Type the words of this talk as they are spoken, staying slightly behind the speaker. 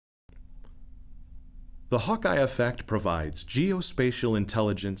The HawkEye Effect provides geospatial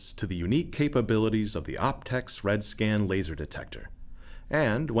intelligence to the unique capabilities of the Optex Redscan Laser Detector,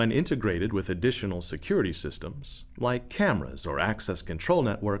 and when integrated with additional security systems, like cameras or access control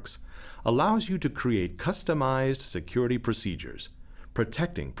networks, allows you to create customized security procedures,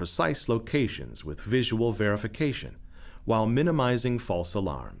 protecting precise locations with visual verification, while minimizing false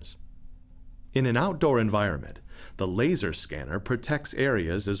alarms. In an outdoor environment, the laser scanner protects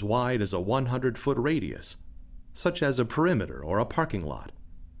areas as wide as a 100-foot radius, such as a perimeter or a parking lot.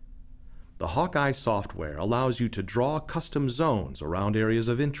 The HawkEye software allows you to draw custom zones around areas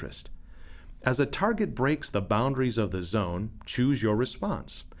of interest. As a target breaks the boundaries of the zone, choose your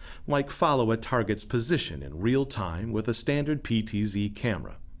response, like follow a target's position in real time with a standard PTZ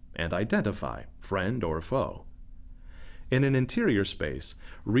camera, and identify friend or foe. In an interior space,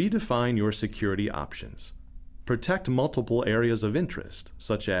 redefine your security options. Protect multiple areas of interest,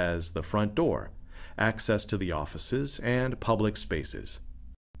 such as the front door, access to the offices, and public spaces.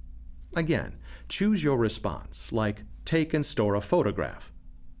 Again, choose your response, like take and store a photograph,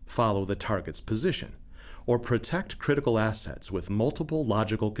 follow the target's position, or protect critical assets with multiple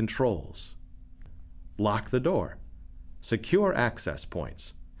logical controls. Lock the door, secure access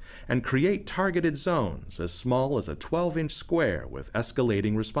points, and create targeted zones as small as a 12-inch square with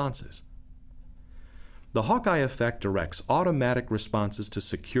escalating responses. The HawkEye Effect directs automatic responses to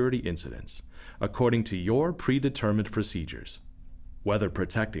security incidents according to your predetermined procedures. Whether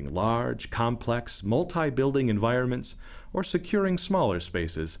protecting large, complex, multi-building environments or securing smaller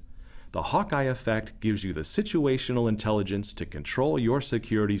spaces, the HawkEye Effect gives you the situational intelligence to control your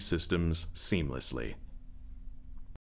security systems seamlessly.